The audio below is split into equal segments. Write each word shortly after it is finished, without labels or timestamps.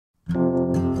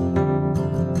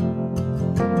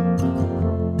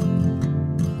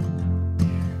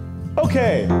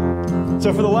Okay,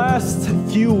 so for the last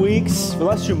few weeks, for the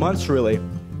last few months really,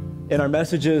 in our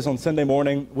messages on Sunday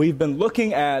morning, we've been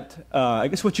looking at, I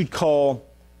guess what you'd call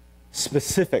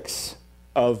specifics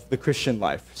of the Christian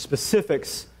life,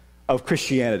 specifics of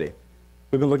Christianity.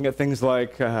 We've been looking at things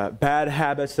like bad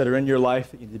habits that are in your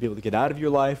life that you need to be able to get out of your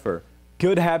life, or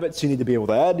good habits you need to be able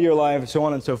to add to your life, and so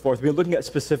on and so forth. We've been looking at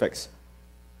specifics.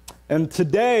 And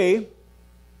today,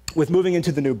 with moving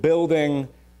into the new building,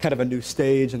 kind of a new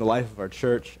stage in the life of our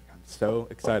church, I'm so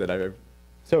excited. I'm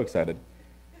so excited.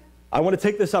 I want to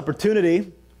take this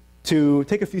opportunity to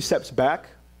take a few steps back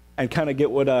and kind of get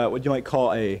what you might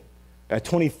call a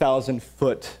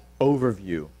 20,000-foot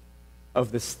overview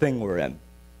of this thing we're in,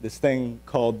 this thing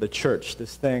called the church,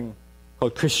 this thing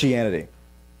called Christianity.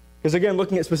 Because again,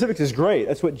 looking at specifics is great.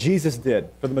 That's what Jesus did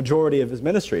for the majority of his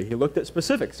ministry. He looked at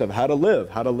specifics of how to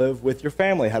live with your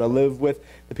family, how to live with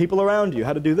the people around you,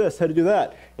 how to do this, how to do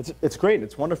that. It's great.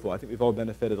 It's wonderful. I think we've all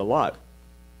benefited a lot.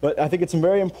 But I think it's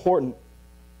very important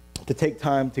to take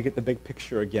time to get the big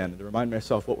picture again and to remind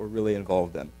myself what we're really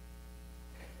involved in.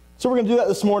 So we're going to do that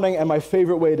this morning, and my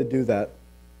favorite way to do that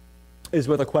is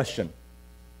with a question.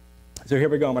 So here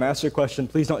we go. I'm going to ask you a question.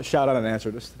 Please don't shout out an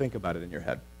answer. Just think about it in your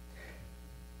head.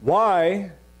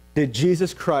 Why did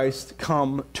Jesus Christ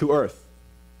come to earth?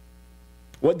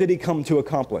 What did he come to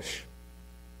accomplish?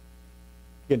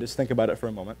 Again, just think about it for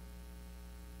a moment.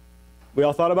 We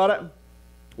all thought about it?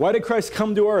 Why did Christ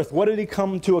come to earth? What did he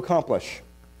come to accomplish?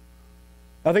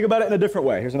 Now think about it in a different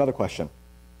way. Here's another question.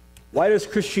 Why does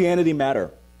Christianity matter?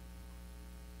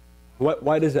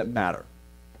 Why does it matter,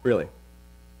 really?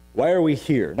 Why are we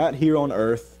here? Not here on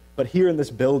earth, but here in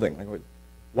this building.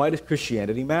 Why does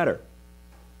Christianity matter?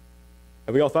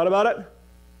 Have we all thought about it?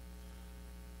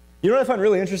 You know what I find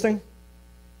really interesting?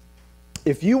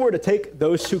 If you were to take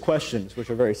those two questions,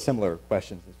 which are very similar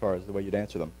questions as far as the way you'd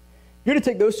answer them, you're to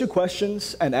take those two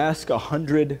questions and ask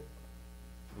 100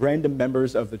 random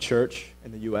members of the church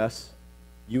in the U.S.,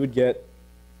 you would get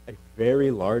a very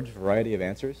large variety of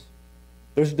answers.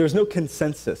 There's no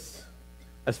consensus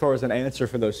as far as an answer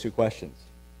for those two questions,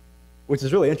 which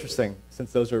is really interesting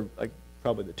since those are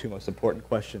probably the two most important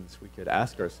questions we could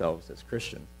ask ourselves as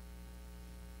Christians.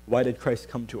 Why did Christ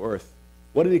come to earth?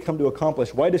 What did he come to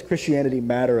accomplish? Why does Christianity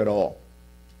matter at all?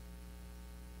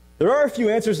 There are a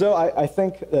few answers, though, I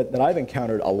think that I've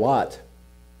encountered a lot.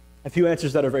 A few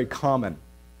answers that are very common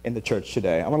in the church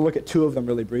today. I want to look at two of them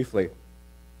really briefly.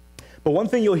 But one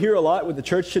thing you'll hear a lot with the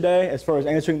church today, as far as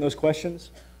answering those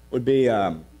questions, would be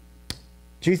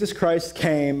Jesus Christ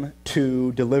came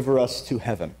to deliver us to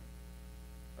heaven.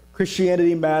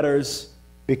 Christianity matters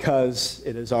because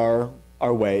it is our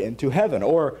way into heaven,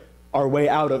 or our way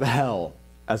out of hell,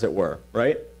 as it were,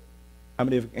 right? How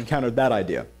many have encountered that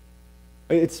idea?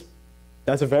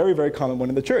 That's a very, very common one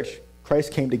in the church.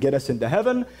 Christ came to get us into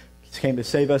heaven. He came to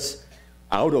save us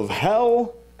out of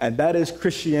hell, and that is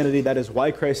Christianity. That is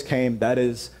why Christ came. That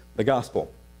is the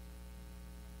gospel.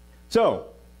 So,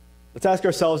 let's ask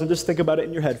ourselves and just think about it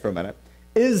in your head for a minute.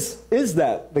 Is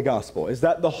that the gospel? Is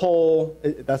that the whole,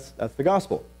 that's the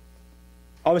gospel?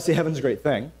 Obviously, heaven's a great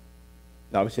thing.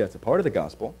 Obviously, that's a part of the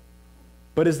gospel.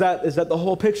 But is that the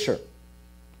whole picture?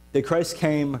 That Christ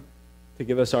came to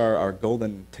give us our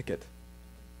golden ticket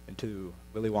into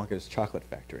Willy Wonka's chocolate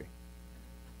factory?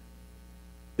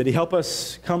 Did he help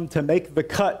us come to make the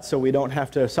cut so we don't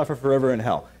have to suffer forever in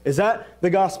hell? Is that the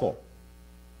gospel?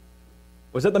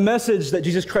 Was that the message that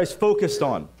Jesus Christ focused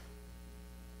on?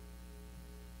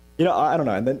 You know, I don't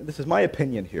know, and this is my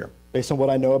opinion here, based on what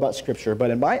I know about Scripture,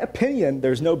 but in my opinion,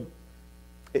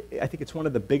 I think it's one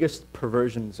of the biggest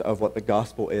perversions of what the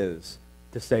gospel is,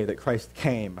 to say that Christ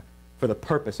came for the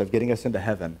purpose of getting us into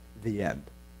heaven, the end.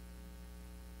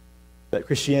 That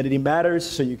Christianity matters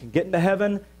so you can get into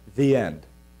heaven, the end.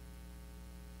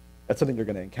 That's something you're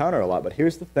going to encounter a lot, but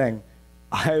here's the thing.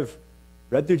 I've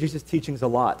read through Jesus' teachings a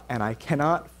lot, and I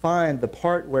cannot find the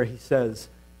part where he says,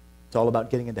 it's all about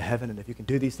getting into heaven, and if you can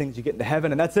do these things, you get into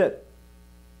heaven, and that's it.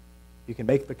 You can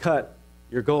make the cut,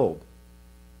 you're gold.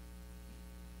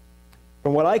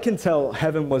 From what I can tell,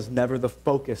 heaven was never the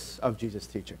focus of Jesus'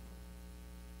 teaching.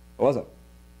 It wasn't.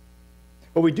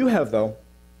 What we do have, though,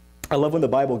 I love when the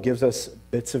Bible gives us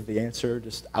bits of the answer,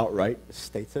 just outright, just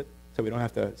states it, so we don't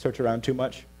have to search around too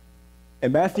much.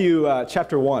 In Matthew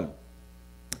chapter 1,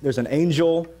 there's an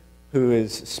angel who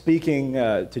is speaking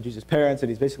to Jesus' parents, and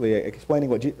he's basically explaining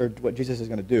what Jesus is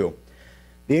going to do.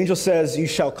 The angel says, "You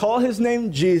shall call his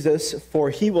name Jesus, for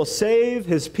he will save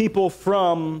his people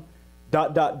from ...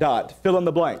 Fill in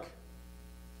the blank.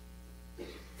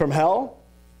 From hell?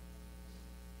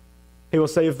 He will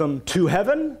save them to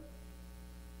heaven?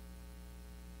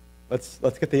 Let's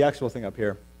get the actual thing up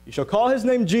here. You shall call his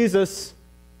name Jesus,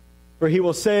 for he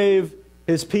will save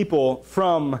his people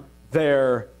from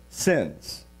their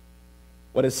sins.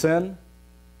 What is sin?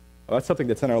 Well, that's something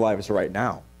that's in our lives right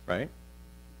now, right?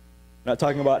 Not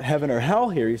talking about heaven or hell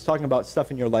here. He's talking about stuff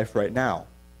in your life right now.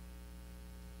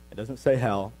 It doesn't say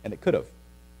hell, and it could have.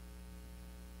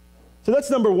 So that's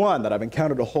number one that I've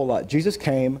encountered a whole lot. Jesus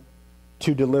came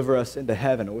to deliver us into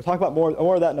heaven. We'll talk about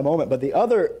more of that in a moment. But the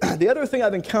other thing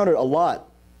I've encountered a lot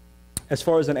as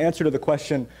far as an answer to the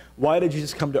question, why did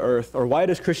Jesus come to earth, or why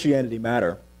does Christianity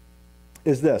matter,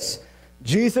 is this.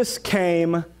 Jesus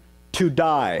came to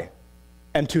die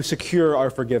and to secure our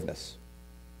forgiveness.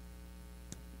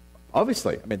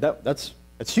 Obviously, I mean, that's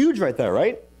huge right there,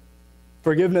 right?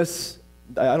 Forgiveness,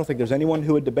 I don't think there's anyone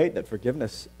who would debate that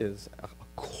forgiveness is a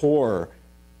core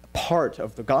part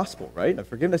of the gospel, right? And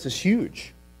forgiveness is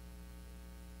huge.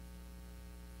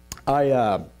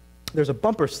 There's a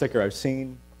bumper sticker I've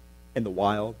seen in the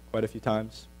wild quite a few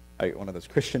times, one of those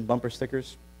Christian bumper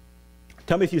stickers.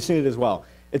 Tell me if you've seen it as well.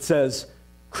 It says,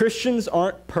 Christians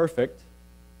aren't perfect,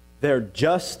 they're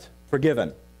just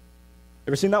forgiven.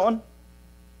 Ever seen that one?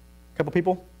 A couple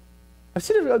people? I've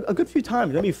seen it a good few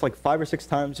times, maybe like 5 or 6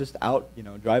 times just out,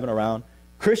 driving around.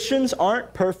 Christians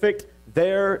aren't perfect,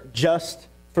 they're just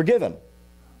forgiven.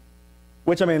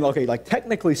 Which, I mean, okay, like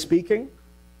technically speaking,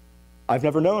 I've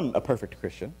never known a perfect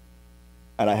Christian,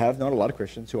 and I have known a lot of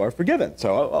Christians who are forgiven.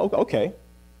 So, okay,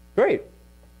 great.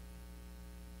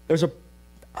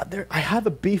 I have a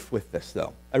beef with this,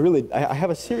 though. I have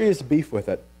a serious beef with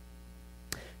it.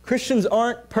 Christians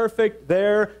aren't perfect,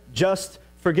 they're just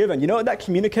forgiven. You know what that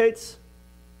communicates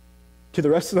to the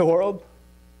rest of the world?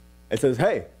 It says,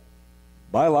 hey,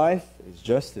 my life is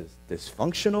just as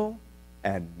dysfunctional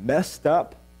and messed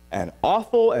up and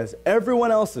awful as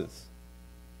everyone else's,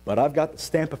 but I've got the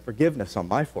stamp of forgiveness on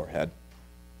my forehead.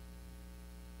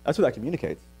 That's what that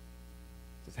communicates.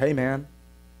 It says, hey man,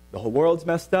 the whole world's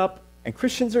messed up, and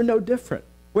Christians are no different.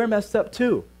 We're messed up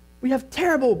too. We have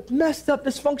terrible, messed up,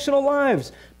 dysfunctional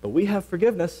lives, but we have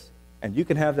forgiveness, and you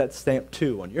can have that stamp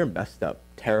too on your messed up,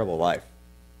 terrible life.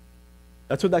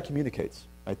 That's what that communicates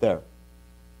right there.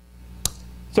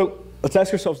 So let's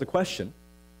ask ourselves the question,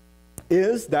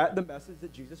 is that the message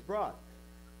that Jesus brought?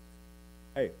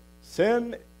 Hey,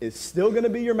 sin is still going to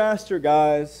be your master,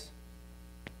 guys,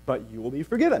 but you will be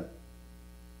forgiven.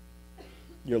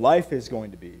 Your life is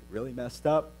going to be really messed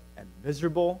up and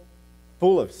miserable,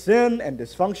 full of sin and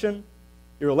dysfunction.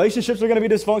 Your relationships are going to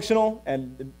be dysfunctional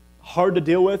and hard to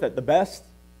deal with at the best.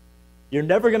 You're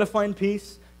never going to find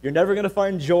peace. You're never going to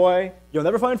find joy. You'll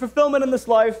never find fulfillment in this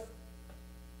life.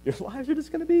 Your lives are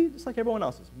just going to be just like everyone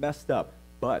else's, messed up.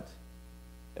 But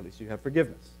at least you have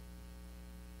forgiveness.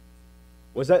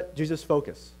 Was that Jesus'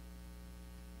 focus?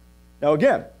 Now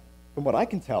again, from what I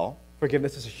can tell,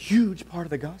 forgiveness is a huge part of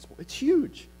the gospel. It's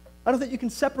huge. I don't think you can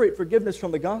separate forgiveness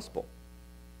from the gospel.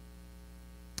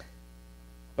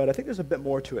 But I think there's a bit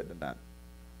more to it than that.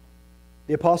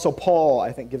 The Apostle Paul,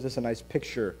 I think, gives us a nice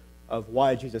picture of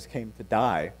why Jesus came to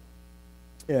die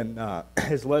in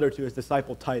his letter to his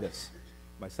disciple Titus,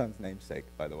 my son's namesake,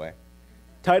 by the way.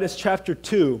 Titus chapter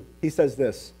 2, he says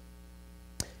this,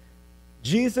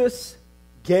 Jesus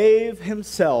gave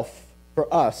himself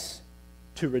for us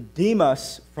to redeem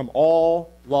us from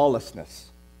all lawlessness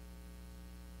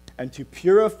and to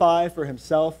purify for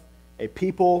himself a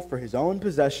people for his own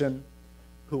possession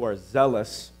who are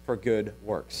zealous for good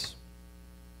works.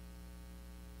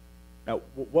 Now,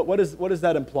 what does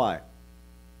that imply?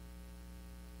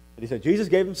 He said, Jesus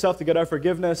gave himself to get our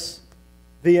forgiveness,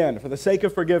 the end, for the sake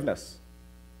of forgiveness.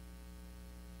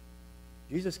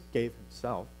 Jesus gave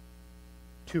himself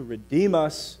to redeem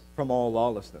us from all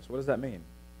lawlessness. What does that mean?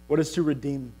 What does to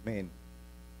redeem mean?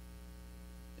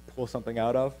 To pull something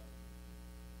out of?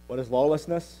 What is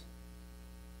lawlessness?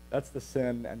 That's the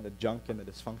sin and the junk and the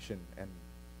dysfunction in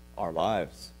our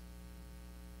lives.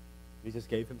 Jesus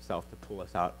gave himself to pull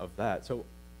us out of that. So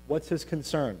what's his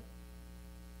concern?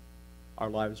 Our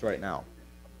lives right now.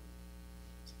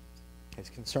 He's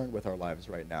concerned with our lives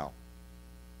right now.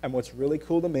 And what's really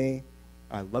cool to me,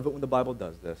 I love it when the Bible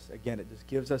does this, again, it just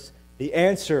gives us the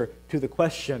answer to the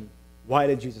question, why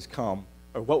did Jesus come?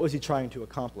 Or what was he trying to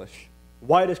accomplish?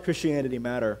 Why does Christianity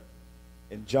matter?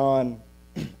 In John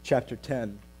chapter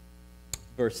 10,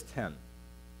 verse 10,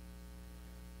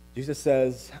 Jesus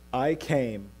says, I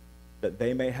came that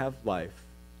they may have life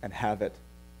and have it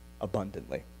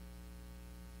abundantly.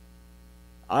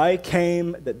 I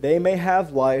came that they may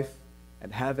have life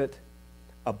and have it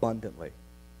abundantly.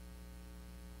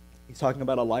 He's talking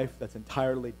about a life that's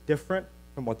entirely different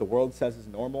from what the world says is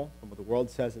normal, from what the world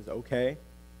says is okay.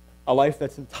 A life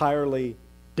that's entirely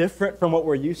different from what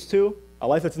we're used to. a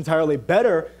life that's entirely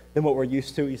better than what we're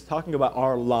used to. He's talking about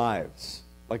our lives,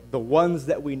 like the ones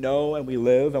that we know and we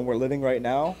live and we're living right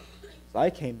now. So I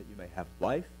came that you may have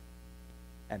life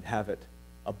and have it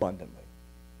abundantly.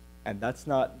 And that's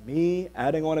not me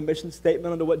adding on a mission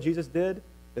statement onto what Jesus did.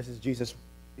 This is Jesus,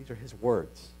 these are his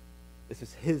words. This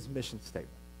is his mission statement.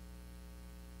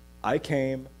 I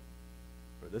came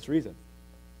for this reason,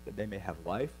 that they may have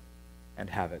life and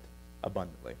have it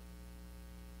abundantly.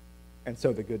 And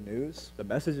so the good news, the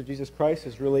message of Jesus Christ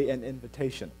is really an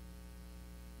invitation.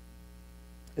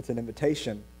 It's an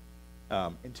invitation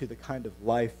into the kind of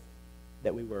life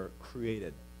that we were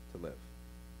created to live.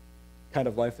 Kind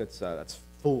of life that's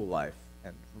full life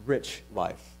and rich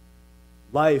life.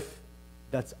 Life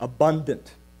that's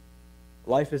abundant.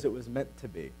 Life as it was meant to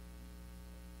be.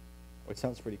 Which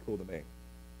sounds pretty cool to me.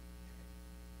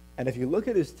 And if you look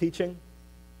at his teaching,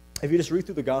 if you just read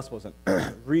through the Gospels and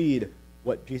read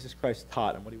what Jesus Christ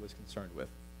taught and what he was concerned with,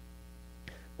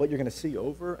 what you're going to see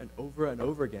over and over and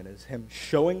over again is him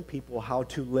showing people how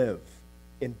to live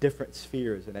in different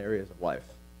spheres and areas of life.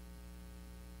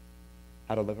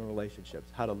 How to live in relationships,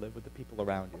 how to live with the people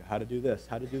around you, how to do this,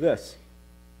 how to do this.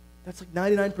 That's like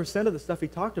 99% of the stuff he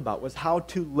talked about was how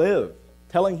to live,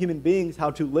 telling human beings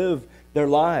how to live their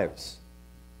lives.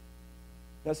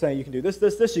 Not saying you can do this,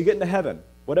 this, this, you get into heaven.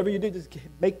 Whatever you do, just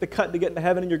make the cut to get into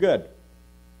heaven and you're good.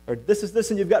 Or this is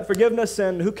this and you've got forgiveness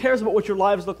and who cares about what your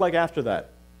lives look like after that?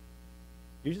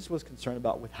 Jesus was concerned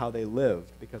about with how they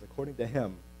lived because according to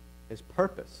him, his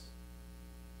purpose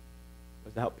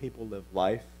was to help people live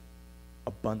life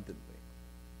abundantly.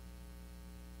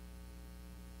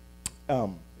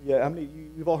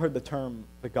 You've all heard the term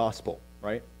the gospel,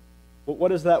 right? What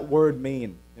does that word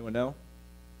mean? Anyone know?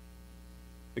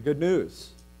 The good news.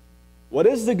 What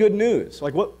is the good news?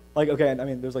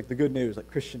 There's like the good news,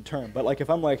 like Christian term. But like if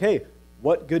I'm like, hey,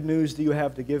 what good news do you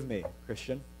have to give me,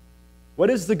 Christian? What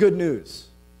is the good news?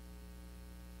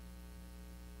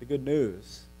 The good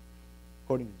news,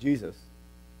 according to Jesus,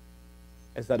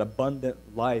 is that abundant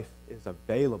life is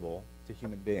available to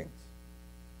human beings.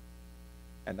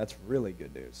 And that's really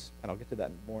good news. And I'll get to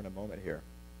that more in a moment here.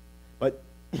 But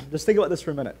just think about this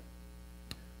for a minute.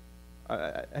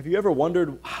 Have you ever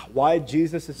wondered why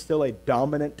Jesus is still a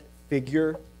dominant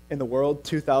figure in the world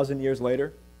 2,000 years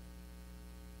later?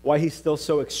 Why he's still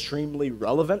so extremely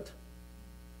relevant?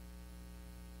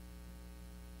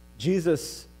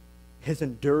 Jesus, his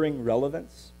enduring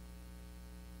relevance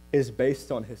is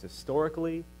based on his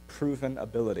historically proven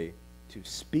ability to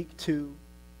speak to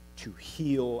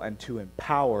heal, and to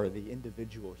empower the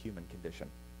individual human condition.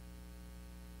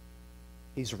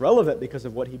 He's relevant because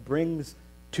of what he brings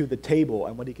to the table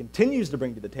and what he continues to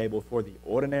bring to the table for the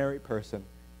ordinary person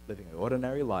living an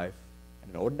ordinary life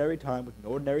in an ordinary time with an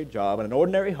ordinary job and an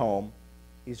ordinary home.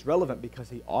 He's relevant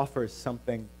because he offers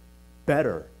something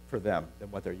better for them than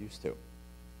what they're used to.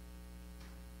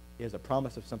 He has a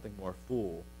promise of something more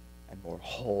full and more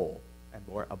whole and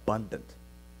more abundant.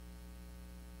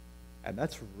 And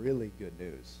that's really good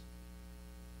news.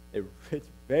 It's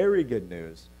very good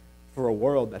news for a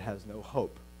world that has no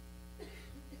hope.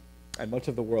 And much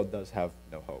of the world does have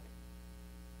no hope.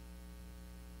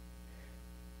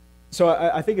 So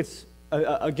I think it's,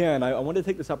 again, I wanted to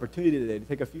take this opportunity today to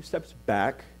take a few steps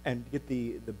back and get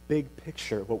the big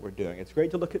picture of what we're doing. It's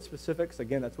great to look at specifics.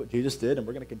 Again, that's what Jesus did, and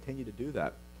we're going to continue to do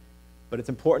that. But it's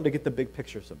important to get the big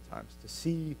picture sometimes, to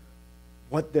see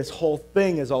what this whole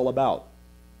thing is all about.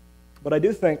 But I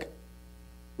do think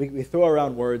we throw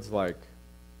around words like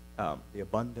the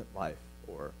abundant life,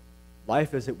 or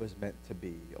life as it was meant to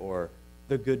be, or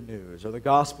the good news, or the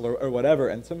gospel, or whatever.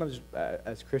 And sometimes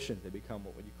as Christians, they become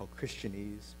what you call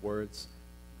Christianese words.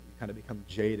 You kind of become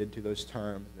jaded to those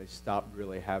terms. They stop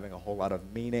really having a whole lot of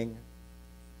meaning.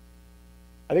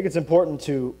 I think it's important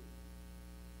to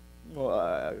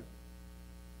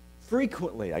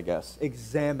frequently, I guess,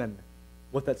 examine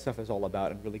what that stuff is all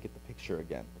about and really get the picture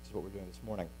again, which is what we're doing this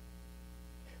morning.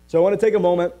 So I want to take a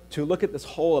moment to look at this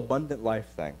whole abundant life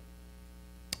thing.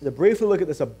 To briefly look at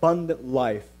this abundant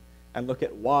life and look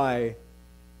at why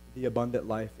the abundant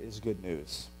life is good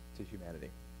news to humanity.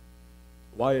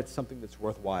 Why it's something that's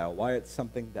worthwhile. Why it's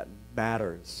something that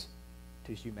matters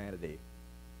to humanity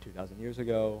 2,000 years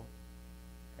ago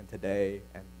and today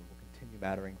and will continue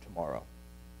mattering tomorrow.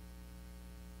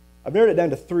 I've narrowed it down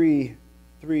to three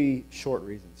short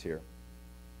reasons here.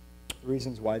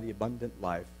 Reasons why the abundant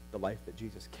life, the life that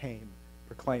Jesus came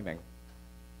proclaiming,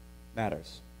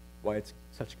 matters. Why it's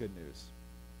such good news.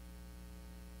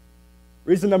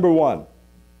 Reason number one,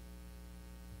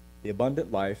 the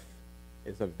abundant life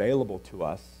is available to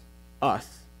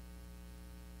us,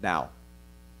 now,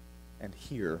 and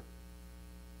here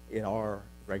in our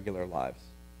regular lives.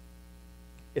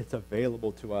 It's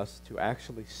available to us to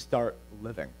actually start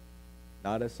living,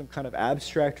 not as some kind of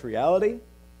abstract reality,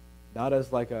 not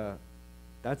as like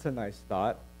that's a nice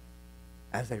thought,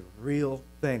 as a real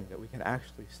thing that we can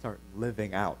actually start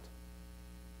living out.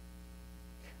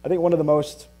 I think one of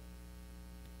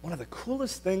the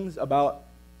coolest things about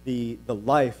the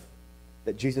life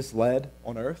that Jesus led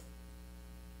on earth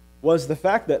was the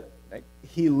fact that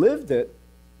he lived it,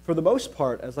 for the most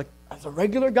part, as a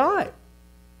regular guy.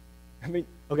 I mean,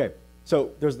 okay, so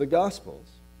there's the Gospels,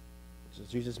 which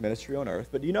is Jesus' ministry on earth,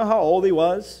 but do you know how old he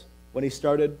was when he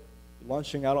started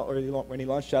launching out, or when he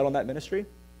launched out on that ministry?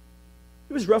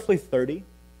 He was roughly 30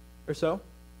 or so,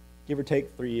 give or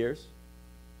take 3 years.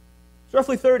 It's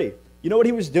roughly 30. You know what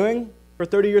he was doing for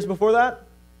 30 years before that?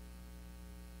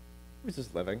 He was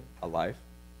just living a life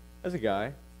as a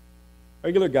guy,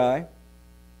 regular guy,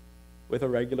 with a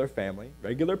regular family,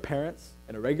 regular parents,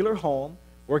 in a regular home,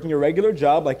 working a regular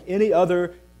job like any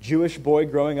other Jewish boy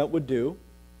growing up would do.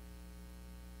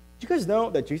 Did you guys know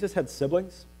that Jesus had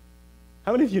siblings?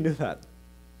 How many of you knew that?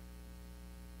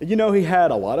 Did you know he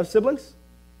had a lot of siblings?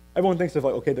 Everyone thinks of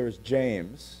okay, there was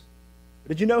James. But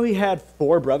did you know he had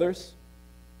 4 brothers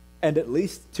and at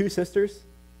least 2 sisters?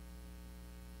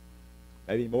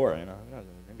 Maybe more,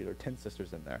 maybe there are 10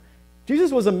 sisters in there.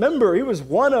 Jesus was a member. He was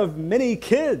one of many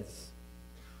kids.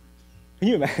 Can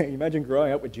you imagine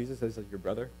growing up with Jesus as your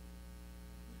brother?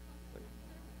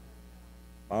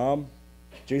 Mom,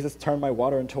 Jesus turned my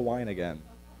water into wine again.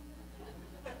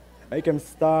 Make him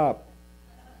stop.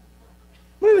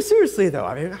 But seriously,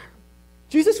 though,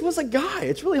 Jesus was a guy.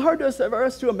 It's really hard for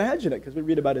us to imagine it because we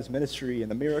read about his ministry and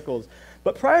the miracles.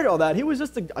 But prior to all that, he was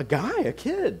just a guy, a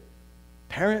kid.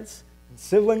 Parents and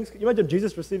siblings. Can you imagine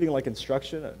Jesus receiving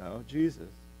instruction? No, Jesus.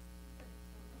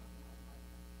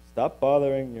 Stop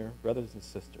bothering your brothers and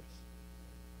sisters.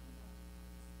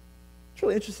 It's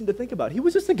really interesting to think about. He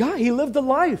was just a guy. He lived a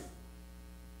life.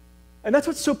 And that's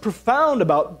what's so profound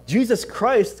about Jesus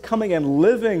Christ coming and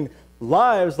living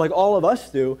lives like all of us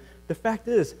do. The fact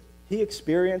is, he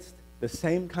experienced the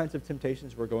same kinds of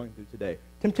temptations we're going through today.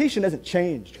 Temptation hasn't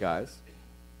changed, guys.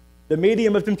 The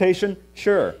medium of temptation,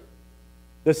 sure.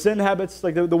 The sin habits,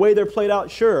 the way they're played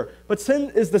out, sure. But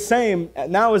sin is the same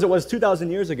now as it was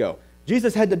 2,000 years ago.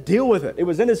 Jesus had to deal with it. It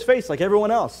was in his face like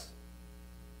everyone else.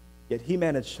 Yet he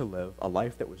managed to live a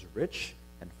life that was rich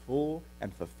and full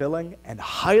and fulfilling and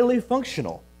highly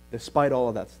functional despite all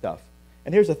of that stuff.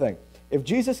 And here's the thing. If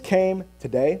Jesus came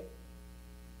today,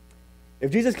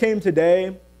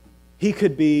 he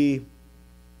could be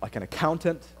like an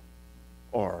accountant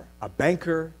or a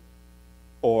banker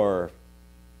or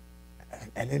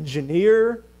an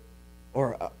engineer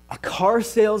or a car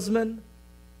salesman.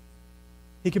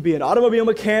 He could be an automobile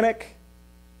mechanic.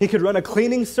 He could run a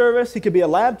cleaning service. He could be a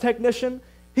lab technician.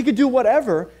 He could do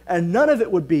whatever, and none of it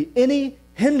would be any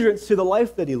hindrance to the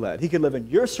life that he led. He could live in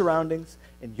your surroundings,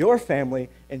 in your family,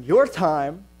 in your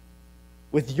time,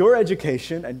 with your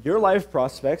education and your life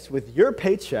prospects, with your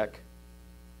paycheck,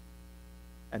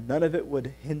 and none of it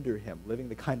would hinder him living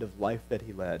the kind of life that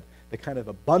he led, the kind of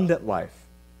abundant life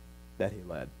that he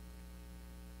led,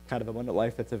 the kind of abundant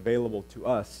life that's available to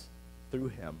us through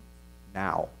him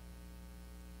now.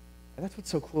 And that's what's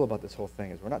so cool about this whole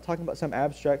thing, is we're not talking about some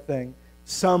abstract thing.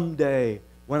 Someday,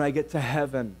 when I get to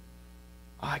heaven,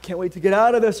 I can't wait to get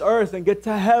out of this earth and get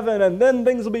to heaven, and then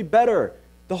things will be better.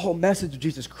 The whole message of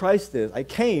Jesus Christ is, I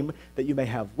came that you may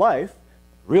have life,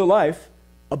 real life,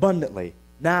 abundantly,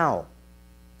 now.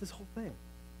 This whole thing.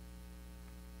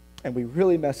 And we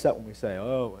really mess up when we say,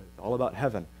 oh, it's all about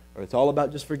heaven, or it's all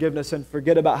about just forgiveness, and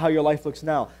forget about how your life looks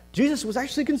now. Jesus was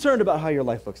actually concerned about how your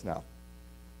life looks now.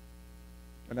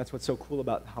 And that's what's so cool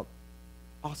about how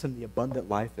awesome the abundant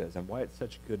life is, and why it's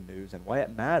such good news, and why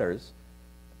it matters.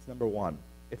 It's number one,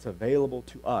 it's available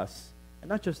to us, and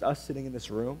not just us sitting in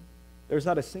this room. There's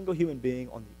not a single human being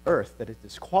on the earth that has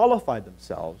disqualified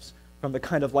themselves from the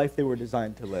kind of life they were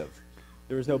designed to live.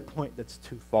 There is no point that's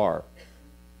too far.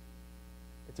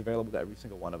 It's available to every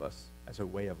single one of us as a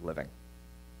way of living.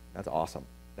 That's awesome.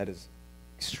 That is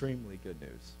extremely good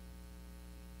news.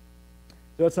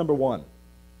 So that's number one.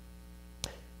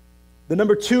 The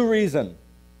number two reason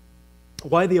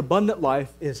why the abundant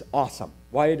life is awesome,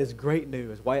 why it is great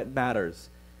news, why it matters,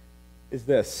 is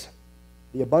this.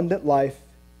 The abundant life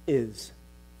is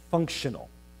functional.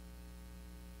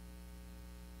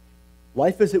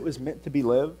 Life as it was meant to be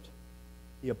lived,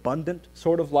 the abundant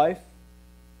sort of life,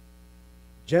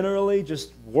 generally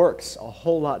just works a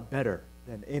whole lot better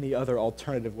than any other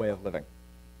alternative way of living.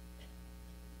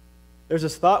 There's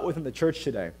this thought within the church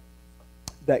today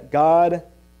that God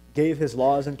gave his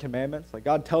laws and commandments. Like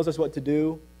God tells us what to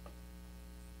do,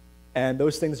 And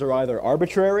those things are either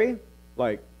arbitrary,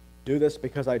 like, do this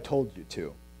because I told you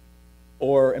to,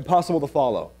 or impossible to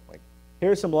follow. Like,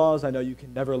 here's some laws I know you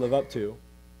can never live up to,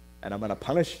 and I'm going to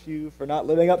punish you for not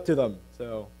living up to them.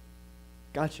 So,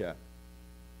 gotcha.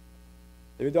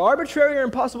 They're either arbitrary or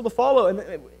impossible to follow.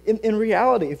 And in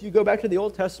reality, if you go back to the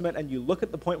Old Testament and you look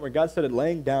at the point where God started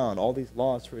laying down all these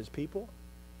laws for his people,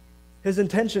 his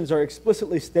intentions are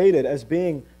explicitly stated as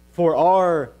being for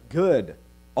our good,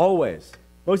 always.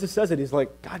 Moses says it. He's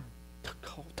like, God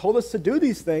told us to do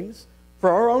these things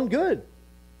for our own good.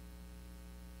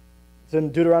 It's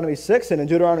in Deuteronomy 6 and in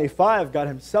Deuteronomy 5, God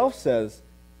himself says,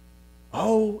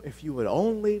 oh, if you would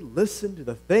only listen to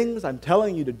the things I'm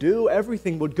telling you to do,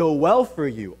 everything would go well for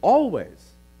you,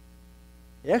 always.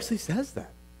 He actually says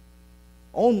that.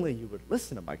 Only you would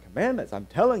listen to my commandments. I'm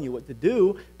telling you what to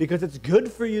do because it's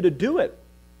good for you to do it.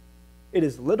 It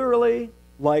is literally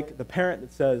like the parent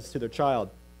that says to their child,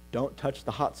 don't touch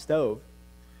the hot stove.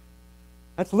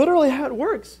 That's literally how it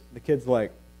works. The kid's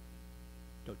like,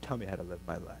 don't tell me how to live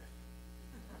my life.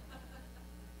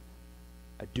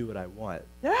 I do what I want.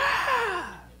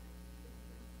 Yeah!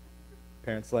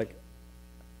 Parents like,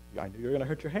 I knew you were going to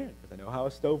hurt your hand because I know how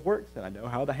a stove works and I know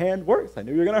how the hand works. I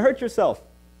knew you were going to hurt yourself.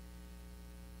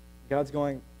 God's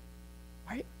going,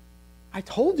 I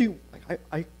told you,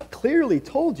 I clearly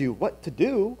told you what to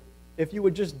do. If you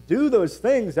would just do those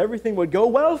things, everything would go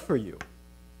well for you.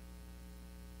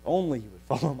 Only you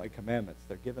would follow my commandments.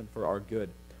 They're given for our good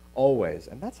always.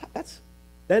 And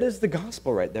that is the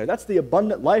gospel right there. That's the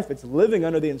abundant life. It's living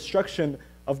under the instruction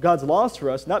of God's laws for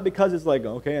us, not because it's like,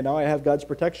 okay, and now I have God's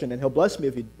protection and he'll bless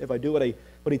me if I do what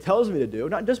he tells me to do.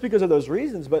 Not just because of those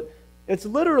reasons, but it's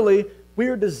literally we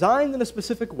are designed in a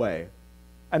specific way,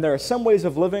 and there are some ways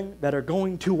of living that are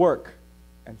going to work,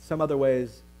 and some other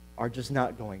ways are just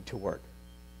not going to work.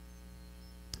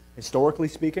 Historically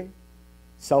speaking,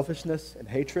 selfishness and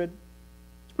hatred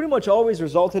has pretty much always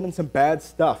resulted in some bad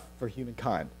stuff for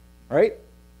humankind, right?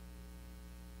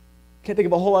 Can't think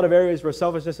of a whole lot of areas where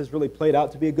selfishness has really played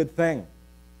out to be a good thing.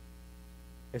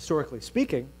 Historically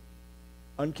speaking,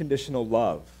 unconditional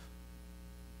love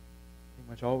pretty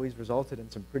much always resulted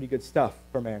in some pretty good stuff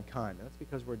for mankind. And that's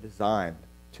because we're designed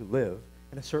to live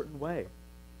in a certain way.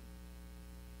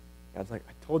 God's like,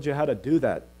 I told you how to do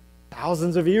that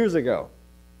thousands of years ago.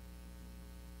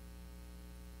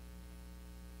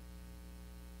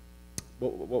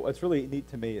 What's really neat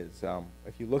to me is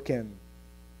if you look in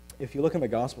the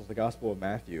Gospels, the Gospel of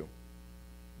Matthew,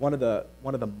 one of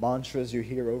the mantras you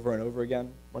hear over and over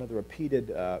again, one of the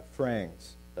repeated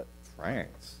phrases.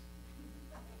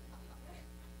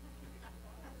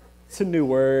 It's a new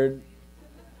word.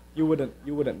 You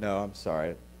wouldn't know. I'm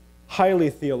sorry. Highly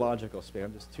theological speak.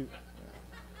 I'm just too.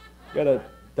 Gotta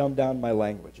dumb down my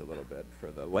language a little bit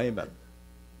for the layman.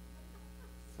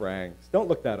 Franks. Don't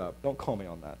look that up. Don't call me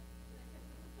on that.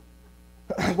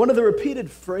 One of the repeated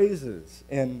phrases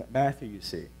in Matthew, you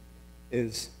see,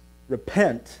 is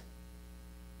repent,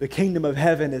 the kingdom of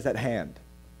heaven is at hand.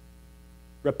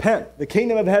 Repent, the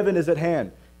kingdom of heaven is at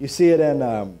hand. You see it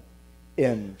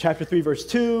in chapter 3, verse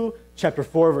 2, chapter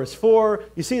 4, verse 4.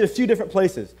 You see it a few different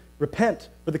places. Repent,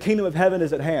 for the kingdom of heaven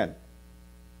is at hand.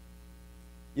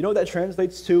 You know what that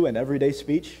translates to in everyday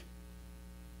speech?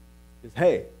 Is,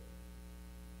 hey,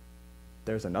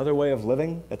 there's another way of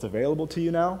living that's available to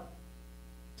you now,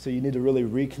 so you need to really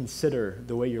reconsider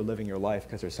the way you're living your life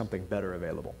because there's something better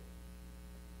available.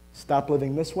 Stop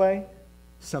living this way,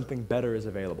 something better is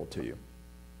available to you.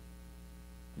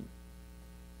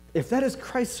 If that is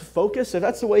Christ's focus, if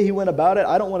that's the way he went about it,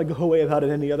 I don't want to go away about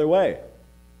it any other way.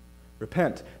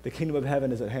 Repent, the kingdom of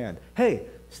heaven is at hand. Hey,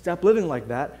 stop living like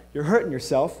that. You're hurting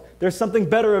yourself. There's something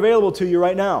better available to you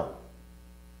right now.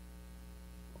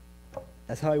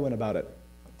 That's how he went about it.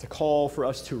 It's a call for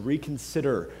us to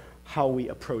reconsider how we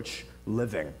approach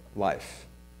living life.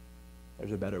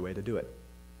 There's a better way to do it.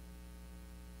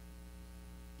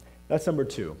 That's number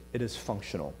 2. It is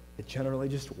functional. It generally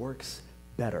just works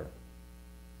better.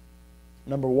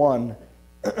 Number 1,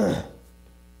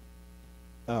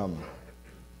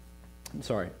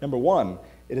 Number 1,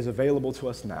 it is available to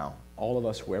us now, all of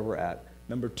us where we're at.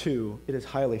 Number 2, it is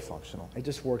highly functional. It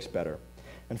just works better.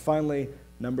 And finally,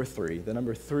 number 3, the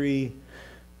number 3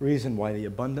 reason why the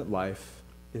abundant life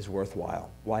is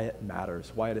worthwhile, why it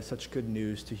matters, why it is such good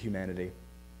news to humanity.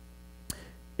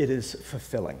 It is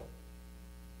fulfilling.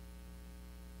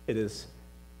 It is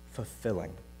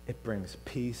fulfilling. It brings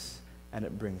peace and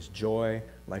it brings joy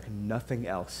like nothing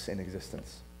else in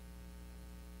existence.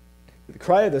 The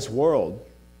cry of this world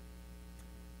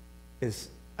is,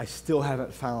 I still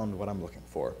haven't found what I'm looking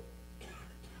for.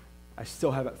 I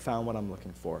still haven't found what I'm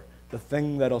looking for. The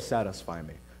thing that'll satisfy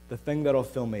me. the thing that'll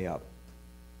fill me up.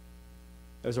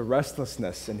 There's a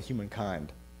restlessness in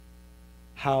humankind.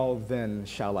 How then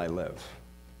shall I live?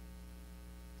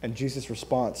 And Jesus'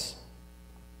 response,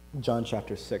 John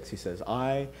chapter 6, he says,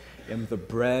 I am the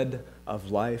bread of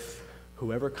life.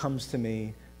 Whoever comes to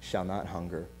me shall not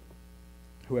hunger.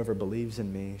 Whoever believes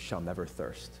in me shall never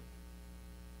thirst.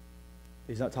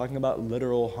 He's not talking about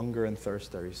literal hunger and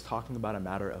thirst there. He's talking about a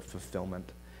matter of fulfillment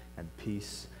and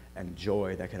peace and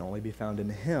joy that can only be found in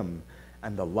him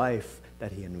and the life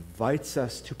that he invites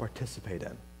us to participate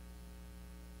in.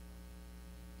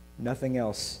 Nothing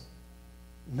else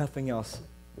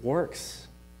works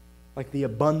like the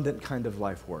abundant kind of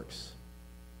life works.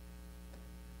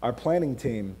 Our planning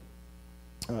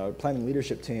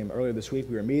leadership team, earlier this week,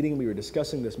 we were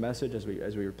discussing this message as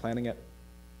we were planning it.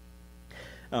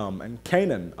 And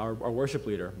Kanan, our worship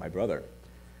leader, my brother,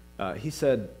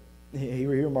 he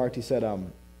remarked,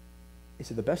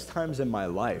 the best times in my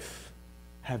life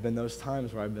have been those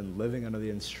times where I've been living under the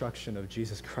instruction of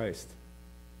Jesus Christ.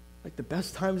 Like the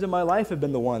best times in my life have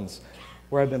been the ones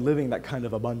where I've been living that kind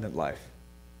of abundant life.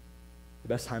 The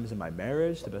best times in my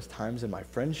marriage, the best times in my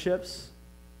friendships,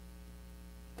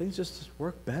 things just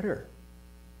work better.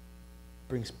 It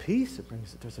brings peace,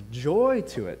 there's a joy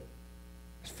to it.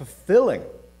 It's fulfilling.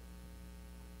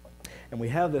 And we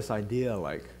have this idea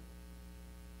like,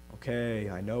 okay,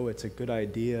 I know it's a good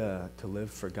idea to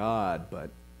live for God, but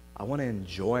I want to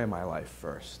enjoy my life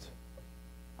first.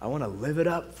 I want to live it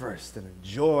up first and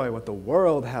enjoy what the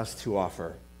world has to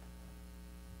offer.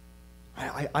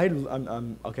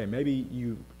 I'm okay, maybe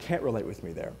you can't relate with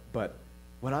me there, but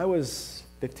when I was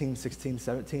 15, 16,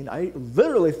 17, I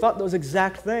literally thought those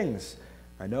exact things.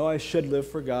 I know I should live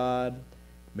for God.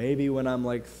 Maybe when I'm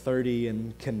like 30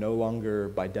 and can no longer,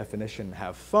 by definition,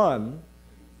 have fun,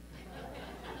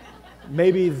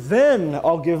 maybe then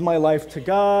I'll give my life to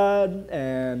God,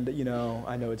 and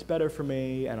I know it's better for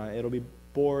me, and it'll be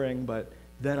boring, but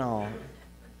then I'll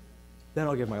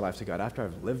give my life to God after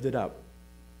I've lived it up.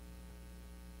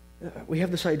 We have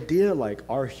this idea like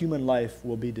our human life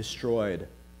will be destroyed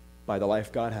by the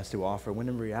life God has to offer, when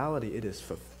in reality it is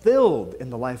fulfilled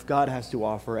in the life God has to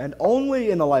offer, and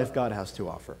only in the life God has to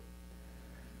offer.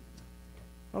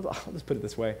 I'll just put it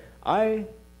this way. I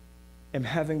am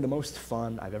having the most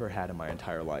fun I've ever had in my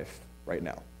entire life right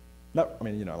now.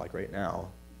 Like right now.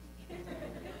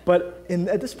 But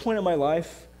at this point in my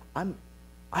life, I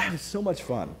have so much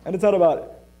fun. And it's not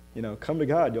about, come to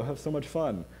God, you'll have so much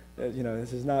fun. That's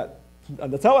not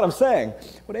what I'm saying.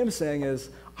 What I'm saying is,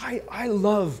 I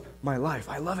love my life.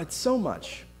 I love it so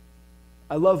much.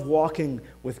 I love walking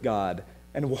with God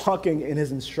and walking in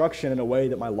his instruction in a way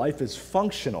that my life is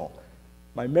functional.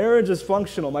 My marriage is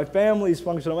functional. My family is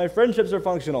functional. My friendships are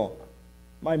functional.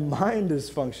 My mind is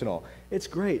functional. It's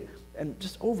great. And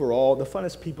just overall, the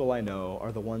funnest people I know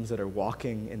are the ones that are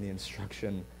walking in the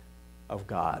instruction of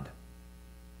God.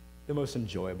 The most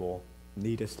enjoyable,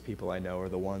 neatest people I know are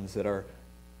the ones that are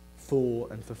full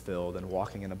and fulfilled and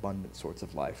walking in abundant sorts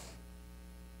of life.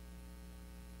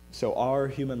 So our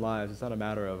human lives, it's not a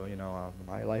matter of,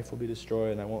 my life will be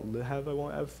destroyed and I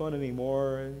won't have fun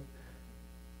anymore. And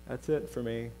that's it for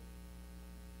me.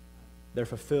 They're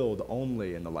fulfilled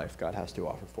only in the life God has to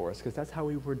offer for us, because that's how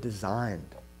we were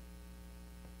designed.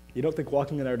 You don't think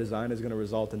walking in our design is going to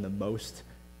result in the most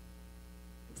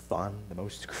fun, the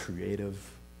most creative,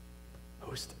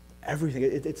 most everything.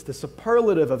 It's the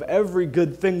superlative of every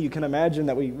good thing you can imagine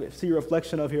that we see a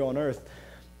reflection of here on earth.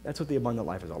 That's what the abundant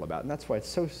life is all about. And that's why it's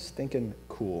so stinking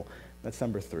cool. That's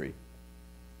number 3.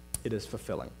 It is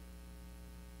fulfilling.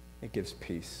 It gives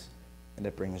peace, and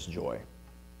it brings joy.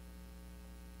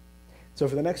 So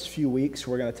for the next few weeks,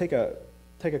 we're going to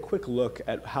take a quick look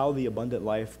at how the abundant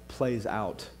life plays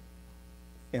out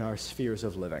in our spheres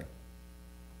of living.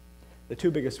 The 2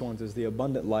 biggest ones is the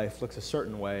abundant life looks a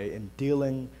certain way in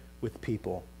dealing with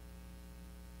people,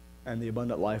 and the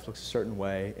abundant life looks a certain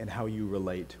way in how you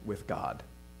relate with God.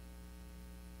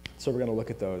 So we're going to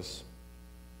look at those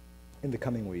in the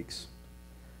coming weeks.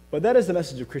 But that is the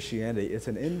message of Christianity. It's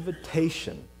an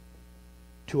invitation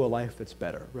to a life that's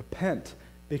better. Repent,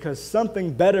 because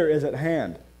something better is at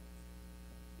hand.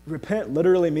 Repent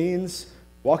literally means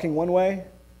walking one way,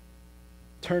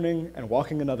 turning and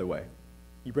walking another way.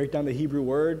 You break down the Hebrew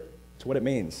word, it's what it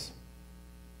means.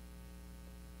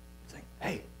 It's like,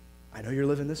 hey, I know you're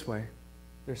living this way.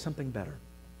 There's something better.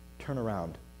 Turn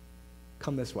around.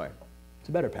 Come this way. It's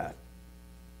a better path.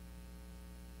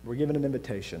 We're given an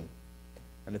invitation,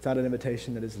 and it's not an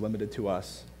invitation that is limited to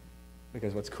us,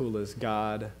 because what's cool is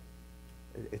God,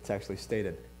 it's actually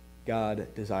stated,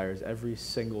 God desires every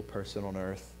single person on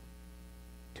earth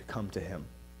to come to him.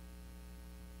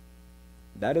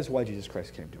 That is why Jesus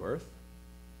Christ came to earth.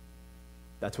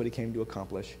 That's what he came to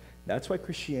accomplish. That's why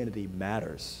Christianity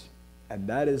matters. And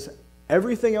that is,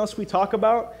 everything else we talk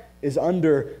about is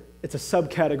it's a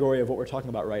subcategory of what we're talking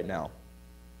about right now.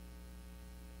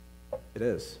 It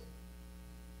is.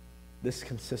 This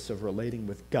consists of relating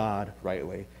with God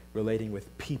rightly, relating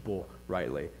with people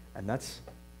rightly. And that's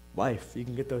life. You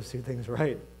can get those two things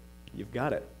right. You've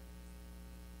got it.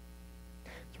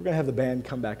 So we're going to have the band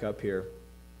come back up here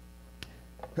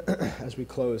as we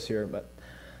close here. But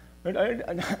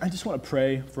I just want to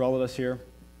pray for all of us here.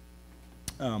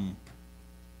 As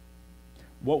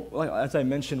I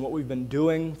mentioned, what we've been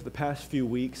doing for the past few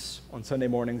weeks on Sunday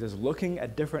mornings is looking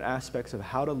at different aspects of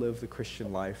how to live the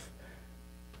Christian life.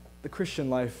 The Christian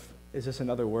life is just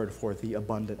another word for the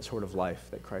abundant sort of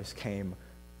life that Christ came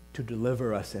to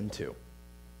deliver us into.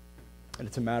 And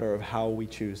it's a matter of how we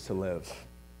choose to live.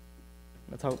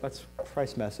 That's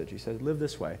Christ's message. He says, live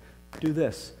this way. Do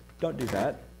this. Don't do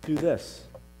that. Do this.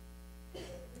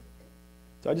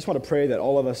 So I just want to pray that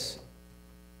all of us,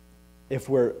 if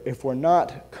we're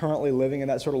not currently living in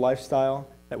that sort of lifestyle,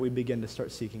 that we begin to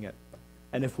start seeking it.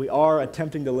 And if we are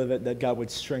attempting to live it, that God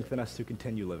would strengthen us to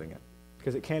continue living it.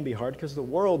 Because it can be hard, because the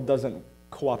world doesn't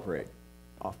cooperate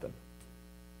often.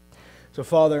 So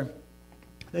Father,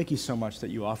 thank you so much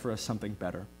that you offer us something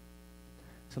better,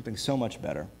 something so much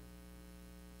better.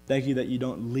 Thank you that you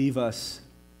don't leave us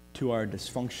to our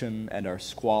dysfunction and our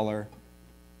squalor.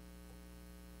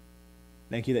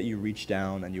 Thank you that you reach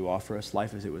down and you offer us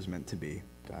life as it was meant to be.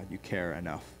 God, you care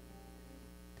enough.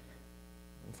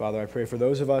 And Father, I pray for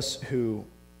those of us who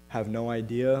have no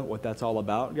idea what that's all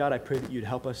about. God, I pray that you'd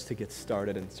help us to get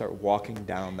started and start walking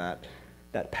down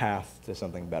that path to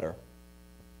something better.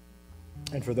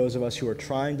 And for those of us who are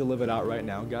trying to live it out right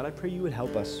now, God, I pray you would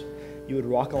help us. You would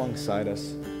walk alongside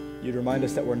us. You'd remind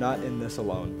us that we're not in this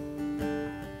alone.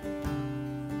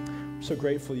 I'm so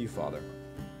grateful to you, Father.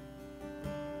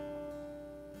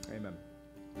 Amen.